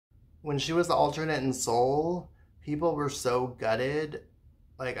When she was the alternate in Seoul, people were so gutted.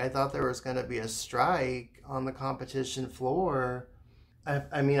 Like, I thought there was going to be a strike on the competition floor.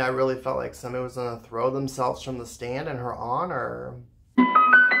 I mean, I really felt like somebody was going to throw themselves from the stand in her honor.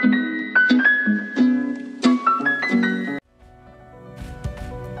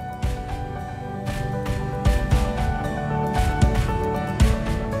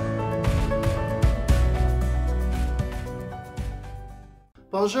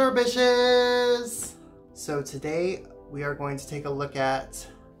 Bonjour, bitches! So today we are going to take a look at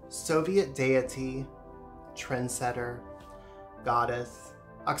Soviet deity, trendsetter, goddess,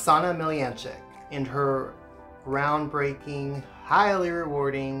 Oksana Omelianchik, and her groundbreaking, highly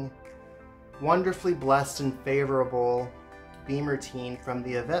rewarding, wonderfully blessed and favorable beam routine from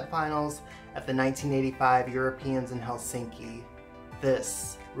the event finals at the 1985 Europeans in Helsinki.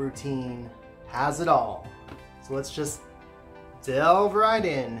 This routine has it all. So let's just delve right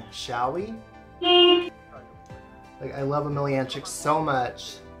in, shall we? Like, I love Омельяанчик so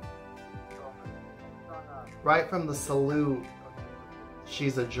much. Right from the salute,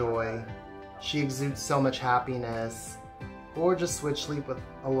 she's a joy. She exudes so much happiness. Gorgeous switch leap with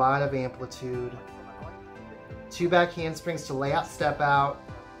a lot of amplitude. 2 back handsprings to lay out, step out.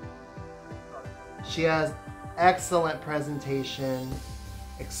 She has excellent presentation,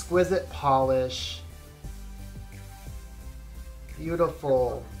 exquisite polish,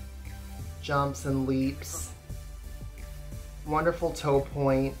 beautiful jumps and leaps, wonderful toe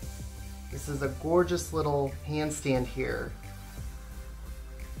point. This is a gorgeous little handstand here.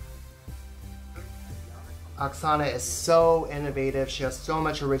 Oksana is so innovative. She has so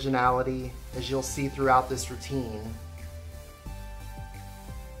much originality, as you'll see throughout this routine.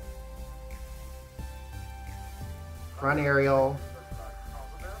 Front aerial.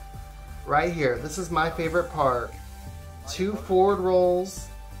 Right here, this is my favorite part. 2 forward rolls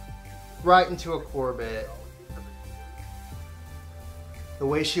right into a Corbett. The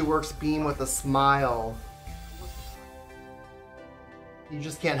way she works beam with a smile. You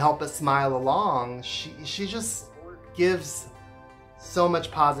just can't help but smile along. She just gives so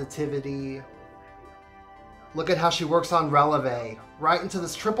much positivity. Look at how she works on releve. Right into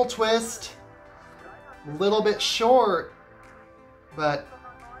this triple twist. A little bit short, but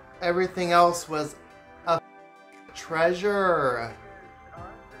everything else was a treasure.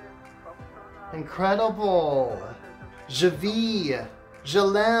 Incredible. Je vis. Je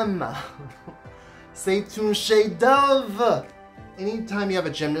l'aime. C'est un chef-d'oeuvre. Anytime you have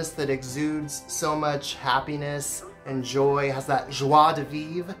a gymnast that exudes so much happiness and joy, has that joie de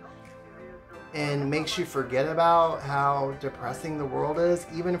vivre, and makes you forget about how depressing the world is,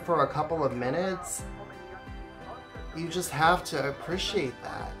 even for a couple of minutes, you just have to appreciate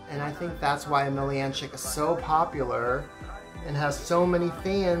that. And I think that's why Омельяанчик is so popular and has so many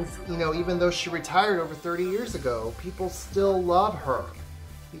fans. You know, even though she retired over 30 years ago, people still love her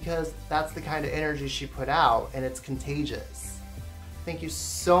because that's the kind of energy she put out, and it's contagious. Thank you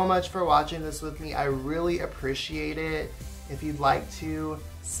so much for watching this with me. I really appreciate it. If you'd like to,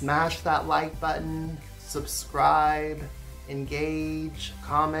 smash that like button, subscribe, engage,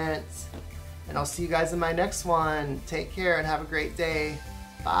 comment, and I'll see you guys in my next one. Take care and have a great day.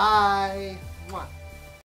 Bye. Mwah.